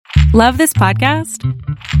Love this podcast?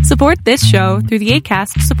 Support this show through the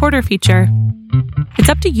Acast supporter feature. It's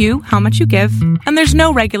up to you how much you give, and there's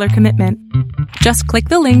no regular commitment. Just click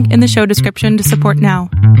the link in the show description to support now.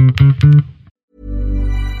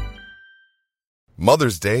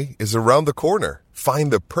 Mother's Day is around the corner. Find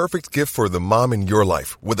the perfect gift for the mom in your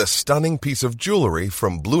life with a stunning piece of jewelry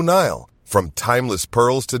from Blue Nile. From timeless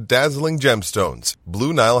pearls to dazzling gemstones,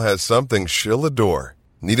 Blue Nile has something she'll adore.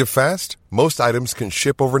 Need it fast? Most items can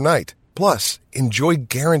ship overnight. Plus, enjoy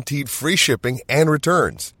guaranteed free shipping and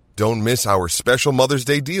returns. Don't miss our special Mother's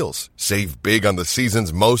Day deals. Save big on the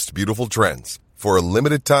season's most beautiful trends. For a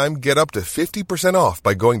limited time, get up to 50% off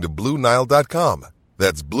by going to BlueNile.com.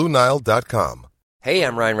 That's BlueNile.com. Hey,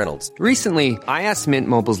 I'm Ryan Reynolds. Recently, I asked Mint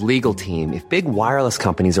Mobile's legal team if big wireless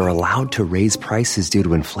companies are allowed to raise prices due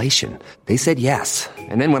to inflation. They said yes.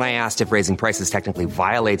 And then when I asked if raising prices technically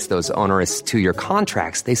violates those onerous two-year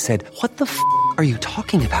contracts, they said, "What the f*** are you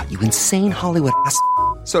talking about, you insane Hollywood ass?"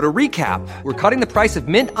 So to recap, we're cutting the price of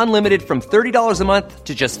Mint Unlimited from $30 a month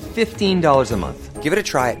to just $15 a month. Give it a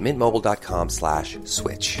try at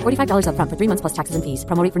mintmobile.com/switch. $45 up front for 3 months plus taxes and fees.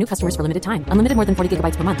 Promo rate for new customers for limited time. Unlimited more than 40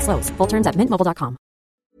 gigabytes per month. Slows full terms at mintmobile.com.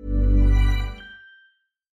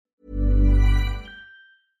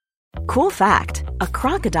 Cool fact, a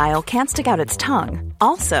crocodile can't stick out its tongue.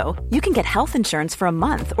 Also, you can get health insurance for a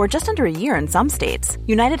month or just under a year in some states.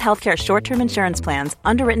 United Healthcare short-term insurance plans,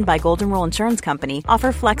 underwritten by Golden Rule Insurance Company,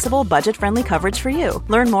 offer flexible, budget-friendly coverage for you.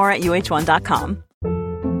 Learn more at uh1.com.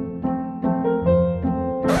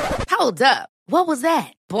 Hold up. What was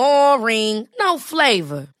that? Boring. No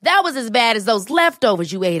flavor. That was as bad as those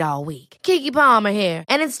leftovers you ate all week. Keke Palmer here,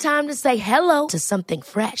 and it's time to say hello to something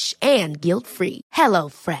fresh and guilt-free. Hello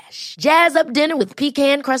Fresh. Jazz up dinner with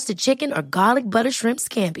pecan-crusted chicken or garlic butter shrimp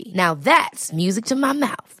scampi. Now that's music to my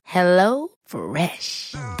mouth. Hello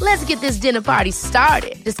Fresh. Let's get this dinner party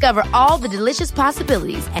started. Discover all the delicious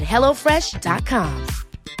possibilities at HelloFresh.com.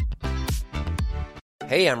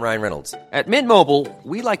 Hey, I'm Ryan Reynolds. At Mint Mobile,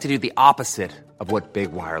 we like to do the opposite of what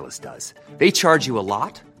Big Wireless does. They charge you a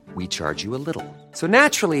lot, we charge you a little. So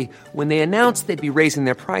naturally, when they announced they'd be raising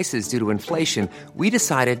their prices due to inflation, we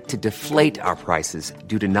decided to deflate our prices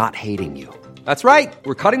due to not hating you. That's right.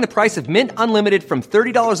 We're cutting the price of Mint Unlimited from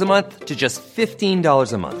 $30 a month to just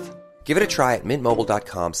 $15 a month. Give it a try at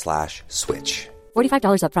mintmobile.com/switch.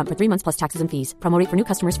 $45 up front for 3 months plus taxes and fees. Promo rate for new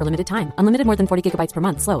customers for limited time. Unlimited more than 40 gigabytes per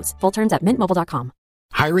month. Slows full terms at mintmobile.com.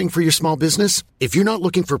 Hiring for your small business? If you're not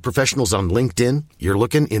looking for professionals on LinkedIn, you're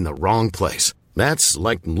looking in the wrong place. That's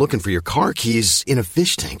like looking for your car keys in a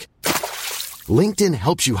fish tank. LinkedIn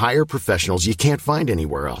helps you hire professionals you can't find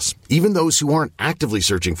anywhere else, even those who aren't actively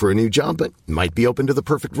searching for a new job but might be open to the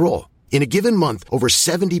perfect role. In a given month, over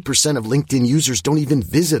 70% of LinkedIn users don't even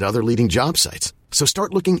visit other leading job sites. So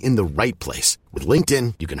start looking in the right place. With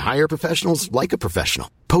LinkedIn, you can hire professionals like a professional.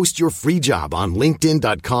 Post your free job on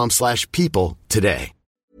linkedin.com/people today.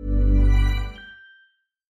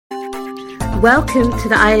 Welcome to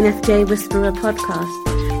the INFJ Whisperer podcast,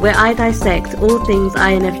 where I dissect all things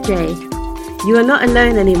INFJ. You are not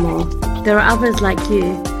alone anymore. There are others like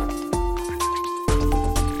you.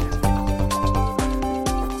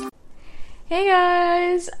 Hey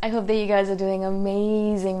guys! I hope that you guys are doing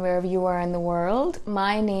amazing wherever you are in the world.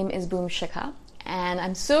 My name is Boom Shikha, and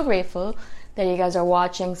I'm so grateful that you guys are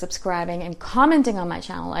watching, subscribing, and commenting on my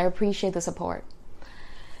channel. I appreciate the support.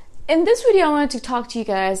 In this video, I wanted to talk to you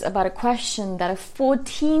guys about a question that a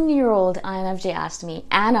 14-year-old INFJ asked me.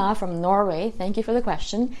 Anna from Norway, thank you for the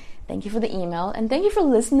question. Thank you for the email, and thank you for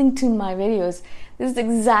listening to my videos. This is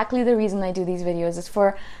exactly the reason I do these videos. It's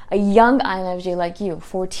for a young INFJ like you,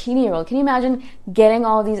 14-year-old. Can you imagine getting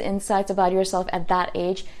all these insights about yourself at that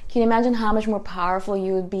age? Can you imagine how much more powerful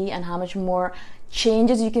you would be and how much more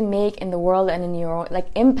changes you can make in the world and in your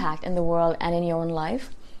impact in the world and in your own life?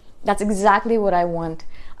 That's exactly what I want.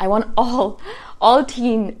 I want all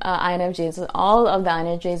teen INFJs, all of the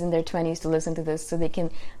INFJs in their 20s to listen to this so they can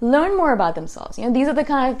learn more about themselves. You know, these are the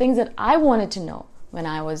kind of things that I wanted to know when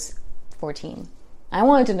I was 14. I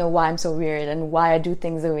wanted to know why I'm so weird and why I do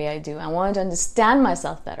things the way I do. I wanted to understand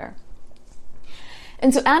myself better.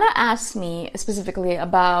 And so Anna asked me specifically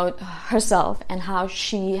about herself and how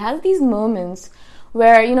she has these moments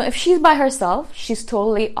where, you know, if she's by herself, she's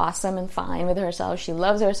totally awesome and fine with herself. She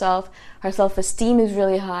loves herself. Her self-esteem is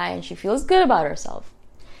really high and she feels good about herself.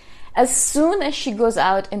 As soon as she goes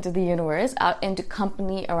out into the universe, out into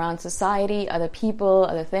company, around society, other people,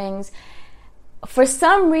 other things, for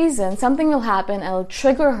some reason, something will happen and it'll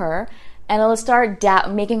trigger her and it'll start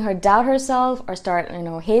making her doubt herself or start,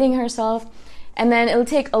 hating herself. And then it'll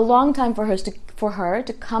take a long time for her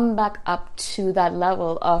to come back up to that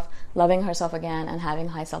level of loving herself again and having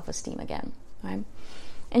high self-esteem again, right?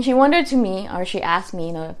 And she wondered to me, or she asked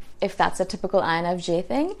me, if that's a typical INFJ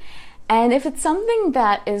thing, and if it's something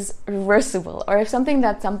that is reversible, or if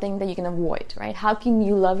that's something that you can avoid, right? How can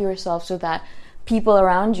you love yourself so that people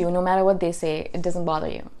around you, no matter what they say, it doesn't bother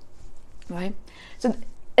you, right? So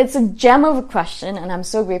it's a gem of a question, and I'm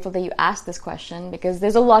so grateful that you asked this question because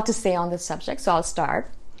there's a lot to say on this subject, so I'll start.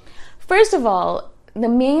 First of all, the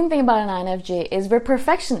main thing about an INFJ is we're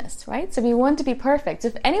perfectionists, right? So we want to be perfect. So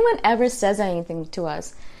if anyone ever says anything to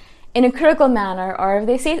us in a critical manner, or if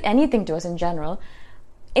they say anything to us in general,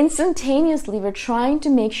 instantaneously we're trying to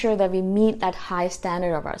make sure that we meet that high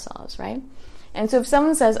standard of ourselves, right? And so if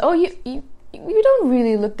someone says, oh, you don't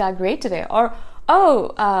really look that great today, or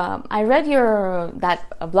I read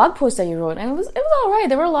that blog post that you wrote, and it was all right.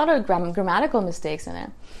 There were a lot of grammatical mistakes in it,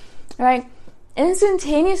 right?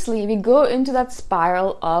 Instantaneously, we go into that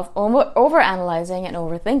spiral of overanalyzing and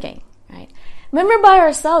overthinking, right? When we're by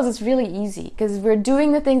ourselves, it's really easy because we're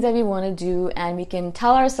doing the things that we want to do, and we can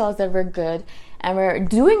tell ourselves that we're good, and we're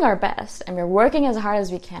doing our best, and we're working as hard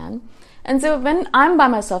as we can. And so when I'm by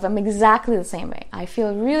myself, I'm exactly the same way. I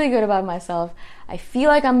feel really good about myself. I feel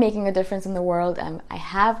like I'm making a difference in the world, and I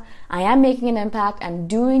am making an impact. I'm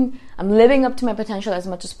living up to my potential as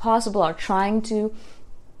much as possible, or trying to,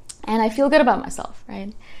 and I feel good about myself,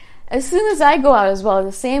 right? As soon as I go out as well,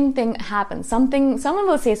 the same thing happens. Someone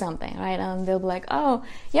will say something, right? And they'll be like, oh,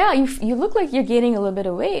 yeah, you look like you're gaining a little bit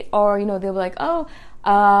of weight. Or, they'll be like, oh,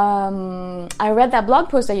 I read that blog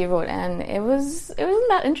post that you wrote and it wasn't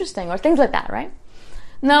that interesting, or things like that, right?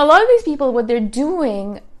 Now, a lot of these people, what they're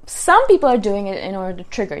doing, some people are doing it in order to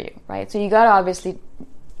trigger you, right? So you got to obviously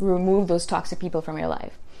remove those toxic people from your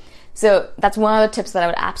life. So that's one of the tips that I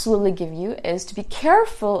would absolutely give you, is to be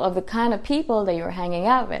careful of the kind of people that you're hanging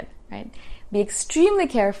out with, right? Be extremely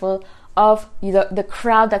careful of the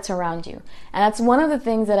crowd that's around you. And that's one of the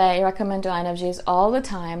things that I recommend to INFJs all the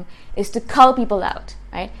time, is to cull people out,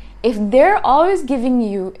 right? If they're always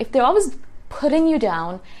putting you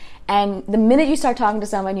down, and the minute you start talking to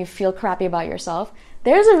someone you feel crappy about yourself,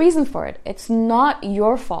 there's a reason for it. It's not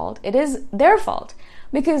your fault. It is their fault.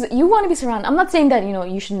 Because you want to be surrounded. I'm not saying that,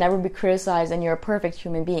 you should never be criticized and you're a perfect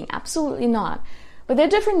human being. Absolutely not. But there are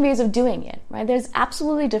different ways of doing it, right? There's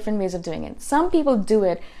absolutely different ways of doing it. Some people do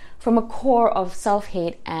it from a core of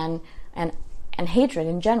self-hate and hatred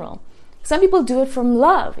in general. Some people do it from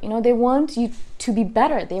love. They want you to be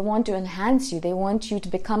better. They want to enhance you. They want you to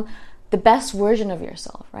become the best version of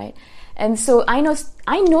yourself, right? And so I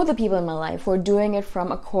know the people in my life who are doing it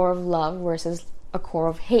from a core of love versus a core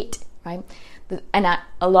of hate, right? And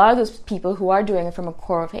a lot of those people who are doing it from a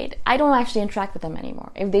core of hate, I don't actually interact with them anymore.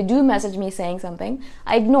 If they do message me saying something,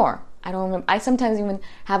 I ignore. I sometimes even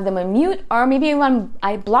have them on mute, or maybe even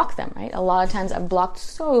I block them, right? A lot of times I've blocked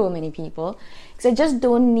so many people because I just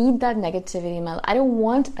don't need that negativity in my life. I don't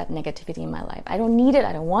want that negativity in my life. I don't need it.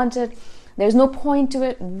 I don't want it. There's no point to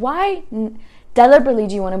it. Why deliberately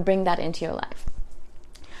do you want to bring that into your life?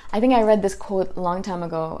 I think I read this quote a long time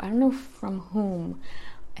ago. I don't know from whom.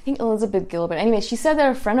 I think Elizabeth Gilbert. Anyway, she said that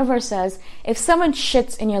a friend of hers says, if someone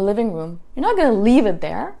shits in your living room, you're not going to leave it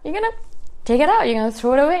there. You're going to take it out. You're going to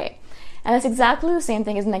throw it away. And that's exactly the same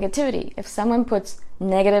thing as negativity. If someone puts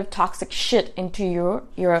negative, toxic shit into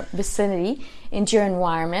your vicinity, into your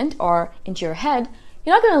environment, or into your head,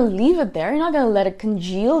 you're not going to leave it there. You're not going to let it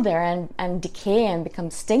congeal there and decay and become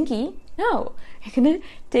stinky. No. You're going to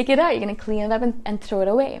take it out. You're going to clean it up and throw it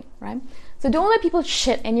away, right? So don't let people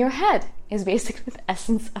shit in your head, is basically the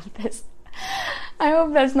essence of this. I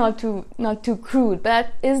hope that's not too crude, but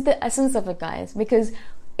that is the essence of it, guys, because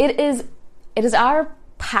it is our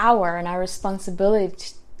power and our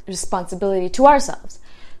responsibility to ourselves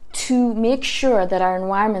to make sure that our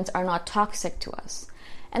environments are not toxic to us.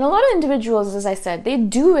 And a lot of individuals, as I said, they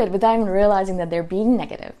do it without even realizing that they're being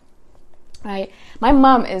negative, right? My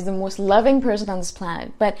mom is the most loving person on this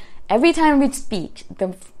planet, but every time we speak,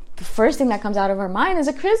 the first thing that comes out of her mind is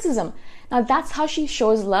a criticism. Now that's how she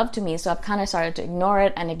shows love to me, so I've kind of started to ignore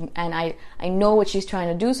it, and I know what she's trying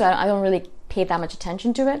to do, so I don't really pay that much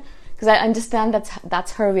attention to it, because I understand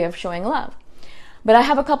that's her way of showing love. But I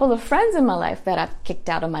have a couple of friends in my life that I've kicked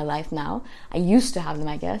out of my life now. I used to have them,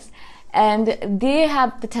 I guess. And they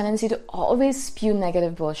have the tendency to always spew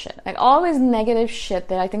negative bullshit. Like always negative shit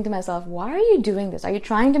that I think to myself, why are you doing this? Are you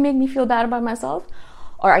trying to make me feel bad about myself?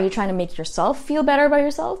 Or are you trying to make yourself feel better about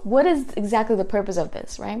yourself? What is exactly the purpose of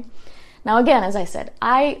this, right? Now again, as I said,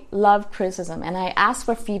 I love criticism and I ask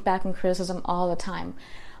for feedback and criticism all the time.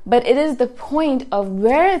 but it is the point of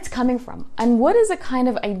where it's coming from and what is the kind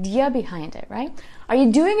of idea behind it, right? Are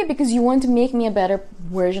you doing it because you want to make me a better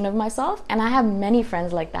version of myself? And I have many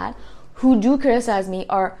friends like that who do criticize me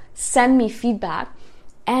or send me feedback,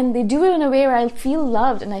 and they do it in a way where I feel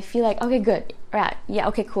loved and I feel like, okay, good, right, yeah,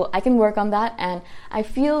 okay, cool, I can work on that, and I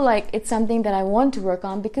feel like it's something that I want to work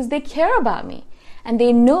on because they care about me. And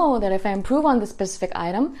they know that if I improve on this specific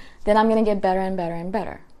item, then I'm going to get better and better and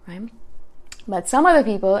better, right? But some other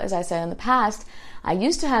people, as I said in the past, I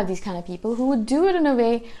used to have these kind of people who would do it in a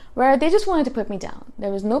way where they just wanted to put me down.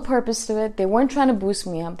 There was no purpose to it. They weren't trying to boost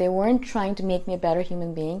me up. They weren't trying to make me a better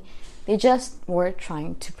human being. They just were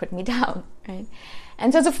trying to put me down, right?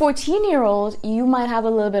 And so as a 14-year-old, you might have a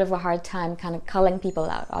little bit of a hard time kind of culling people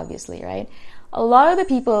out, obviously, right? A lot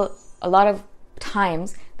of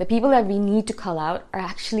times, the people that we need to call out are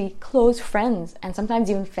actually close friends and sometimes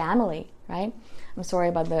even family, right? I'm sorry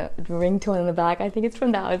about the ringtone in the back. I think it's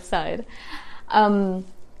from the outside.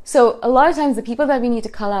 So a lot of times the people that we need to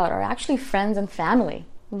call out are actually friends and family,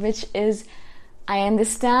 which is, I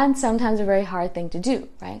understand, sometimes a very hard thing to do,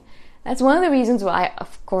 right? That's one of the reasons why,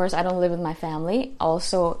 of course, I don't live with my family.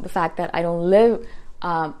 Also, the fact that I don't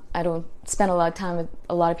spend a lot of time with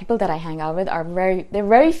a lot of people that I hang out with there are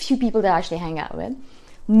very few people that I actually hang out with.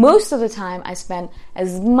 Most of the time I spend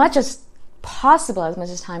as much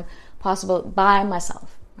time possible by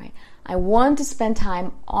myself, right? I want to spend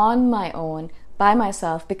time on my own by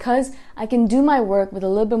myself because I can do my work with a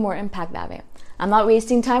little bit more impact that way. I'm not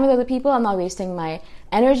wasting time with other people. I'm not wasting my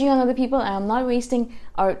energy on other people, and I'm not wasting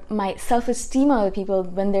my self-esteem on other people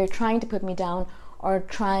when they're trying to put me down or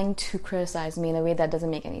trying to criticize me in a way that doesn't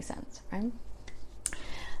make any sense, right?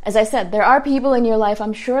 As I said, there are people in your life,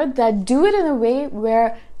 I'm sure, that do it in a way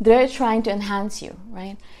where they're trying to enhance you,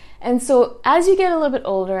 right? And so as you get a little bit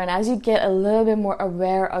older and as you get a little bit more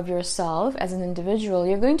aware of yourself as an individual,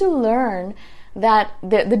 you're going to learn that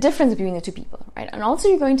the difference between the two people, right? And also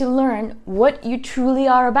you're going to learn what you truly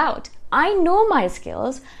are about. I know my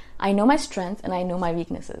skills, I know my strengths, and I know my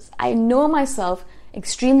weaknesses. I know myself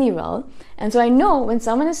extremely well, and so I know when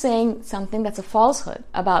someone is saying something that's a falsehood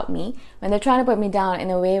about me, when they're trying to put me down in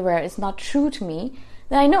a way where it's not true to me,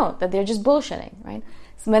 then I know that they're just bullshitting, right?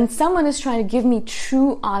 So when someone is trying to give me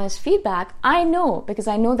true, honest feedback, I know, because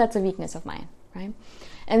I know that's a weakness of mine, right?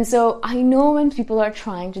 And so I know when people are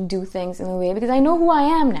trying to do things in a way, because I know who I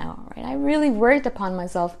am now, right? I really worked upon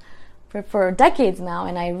myself for decades now,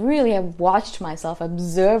 and I really have watched myself,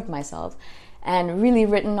 observed myself, and really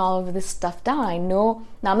written all of this stuff down. I know,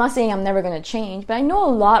 now I'm not saying I'm never going to change, but I know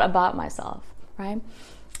a lot about myself, right?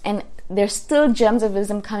 And there's still gems of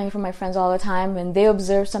wisdom coming from my friends all the time when they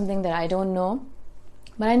observe something that I don't know.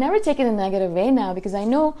 But I never take it in a negative way now because I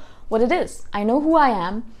know what it is. I know who I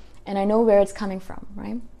am, and I know where it's coming from,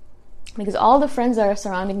 right? Because all the friends that are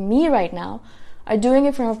surrounding me right now are doing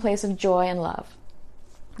it from a place of joy and love.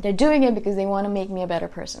 They're doing it because they want to make me a better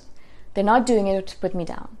person. They're not doing it to put me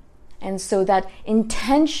down. And so that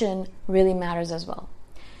intention really matters as well.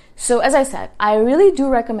 So as I said, I really do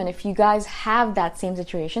recommend, if you guys have that same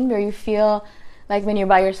situation where you feel like when you're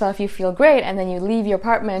by yourself you feel great, and then you leave your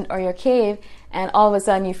apartment or your cave and all of a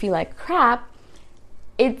sudden you feel like crap,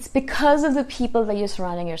 it's because of the people that you're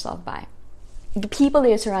surrounding yourself by. The people that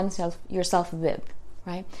you surround yourself with,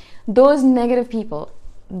 right? Those negative people,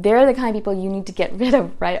 they're the kind of people you need to get rid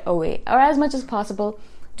of right away, or as much as possible.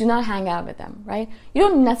 Do not hang out with them, right? You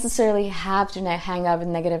don't necessarily have to hang out with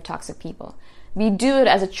negative, toxic people. We do it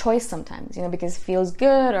as a choice sometimes, because it feels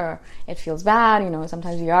good or it feels bad.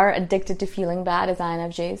 Sometimes we are addicted to feeling bad as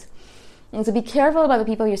INFJs. And so be careful about the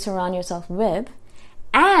people you surround yourself with.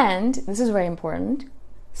 And, this is very important,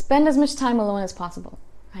 spend as much time alone as possible,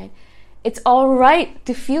 right? It's all right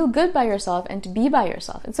to feel good by yourself and to be by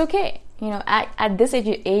yourself. It's okay. At this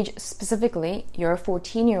age specifically, you're a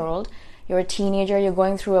 14-year-old, you're a teenager, you're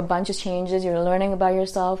going through a bunch of changes, you're learning about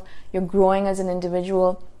yourself, you're growing as an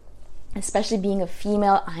individual, especially being a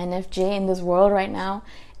female INFJ in this world right now,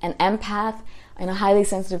 an empath, and a highly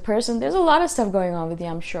sensitive person. There's a lot of stuff going on with you,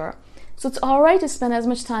 I'm sure. So it's all right to spend as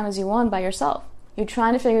much time as you want by yourself. You're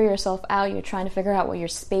trying to figure yourself out, you're trying to figure out what your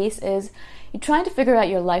space is, you're trying to figure out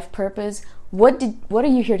your life purpose. What are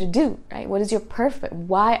you here to do, right? What is your purpose?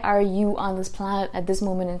 Why are you on this planet at this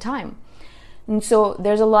moment in time? And so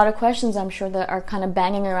there's a lot of questions, I'm sure, that are kind of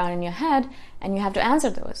banging around in your head, and you have to answer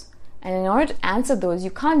those. And in order to answer those,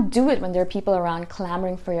 you can't do it when there are people around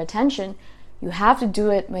clamoring for your attention. You have to do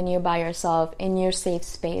it when you're by yourself, in your safe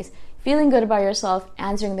space, feeling good about yourself,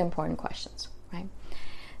 answering the important questions, right?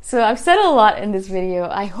 So I've said a lot in this video.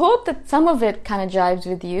 I hope that some of it kind of jives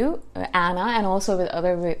with you, Anna, and also with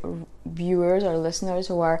other viewers or listeners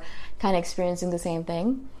who are kind of experiencing the same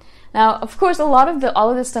thing. Now, of course, all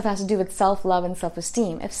of this stuff has to do with self-love and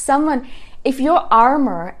self-esteem. If your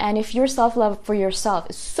armor and if your self-love for yourself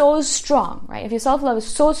is so strong, right? If your self-love is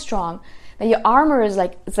so strong that your armor is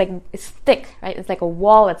it's thick, right? It's like a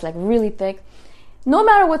wall. It's like really thick. No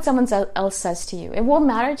matter what someone else says to you, it won't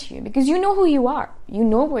matter to you because you know who you are. You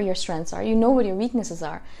know where your strengths are. You know what your weaknesses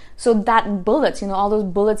are. So that bullets, all those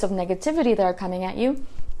bullets of negativity that are coming at you,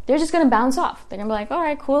 they're just going to bounce off. They're going to be like, all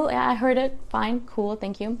right, cool. Yeah, I heard it. Fine. Cool.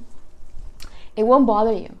 Thank you. It won't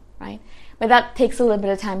bother you, right? But that takes a little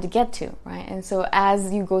bit of time to get to, right? And so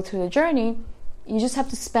as you go through the journey, you just have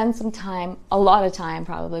to spend some time, a lot of time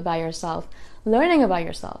probably by yourself, learning about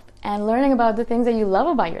yourself and learning about the things that you love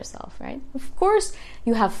about yourself, right? Of course,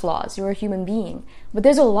 you have flaws. You're a human being. But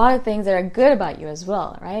there's a lot of things that are good about you as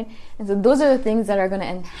well, right? And so those are the things that are going to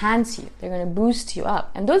enhance you. They're going to boost you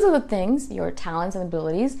up. And those are the things, your talents and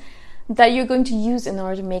abilities, that you're going to use in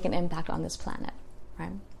order to make an impact on this planet,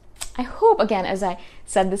 right? I hope, again, as I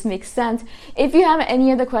said, this makes sense. If you have any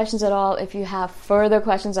other questions at all, if you have further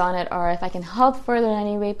questions on it, or if I can help further in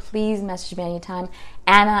any way, please message me anytime.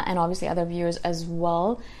 Anna, and obviously other viewers as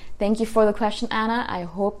well. Thank you for the question, Anna. I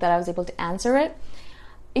hope that I was able to answer it.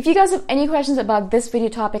 If you guys have any questions about this video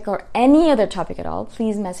topic or any other topic at all,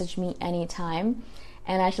 please message me anytime.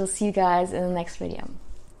 And I shall see you guys in the next video.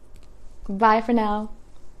 Bye for now.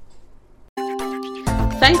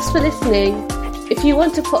 Thanks for listening. If you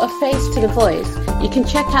want to put a face to the voice, you can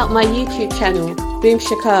check out my YouTube channel, Boom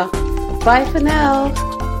Shikha. Bye for now.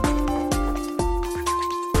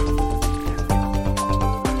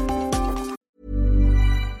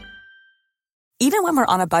 Even when we're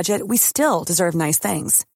on a budget, we still deserve nice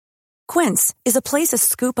things. Quince is a place to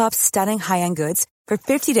scoop up stunning high-end goods for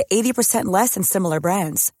 50 to 80% less than similar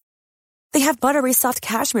brands. They have buttery soft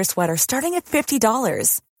cashmere sweaters starting at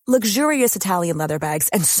 $50, luxurious Italian leather bags,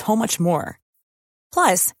 and so much more.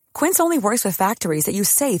 Plus, Quince only works with factories that use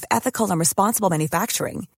safe, ethical, and responsible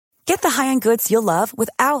manufacturing. Get the high-end goods you'll love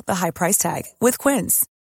without the high price tag with Quince.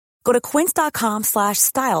 Go to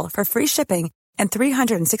quince.com/style for free shipping and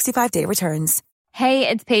 365-day returns. Hey,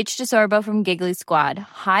 it's Paige DeSorbo from Giggly Squad.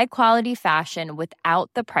 High quality fashion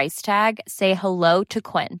without the price tag. Say hello to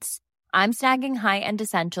Quince. I'm snagging high-end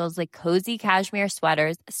essentials like cozy cashmere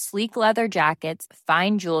sweaters, sleek leather jackets,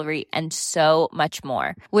 fine jewelry, and so much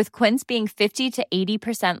more. With Quince being 50 to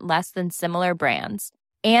 80% less than similar brands.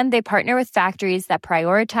 And they partner with factories that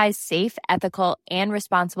prioritize safe, ethical, and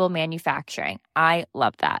responsible manufacturing. I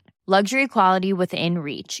love that. Luxury quality within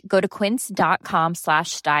reach. Go to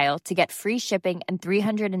quince.com/style to get free shipping and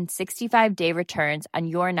 365-day returns on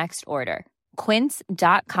your next order.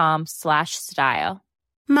 Quince.com/style.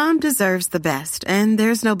 Mom deserves the best, and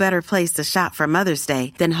there's no better place to shop for Mother's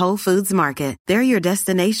Day than Whole Foods Market. They're your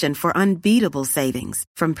destination for unbeatable savings,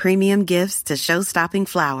 from premium gifts to show-stopping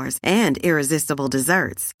flowers and irresistible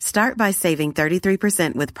desserts. Start by saving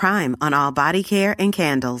 33% with Prime on all body care and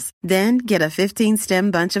candles. Then get a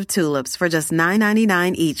 15-stem bunch of tulips for just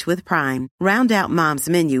 $9.99 each with Prime. Round out Mom's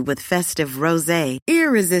menu with festive rosé,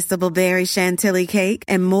 irresistible berry chantilly cake,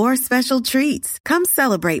 and more special treats. Come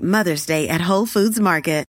celebrate Mother's Day at Whole Foods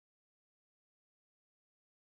Market.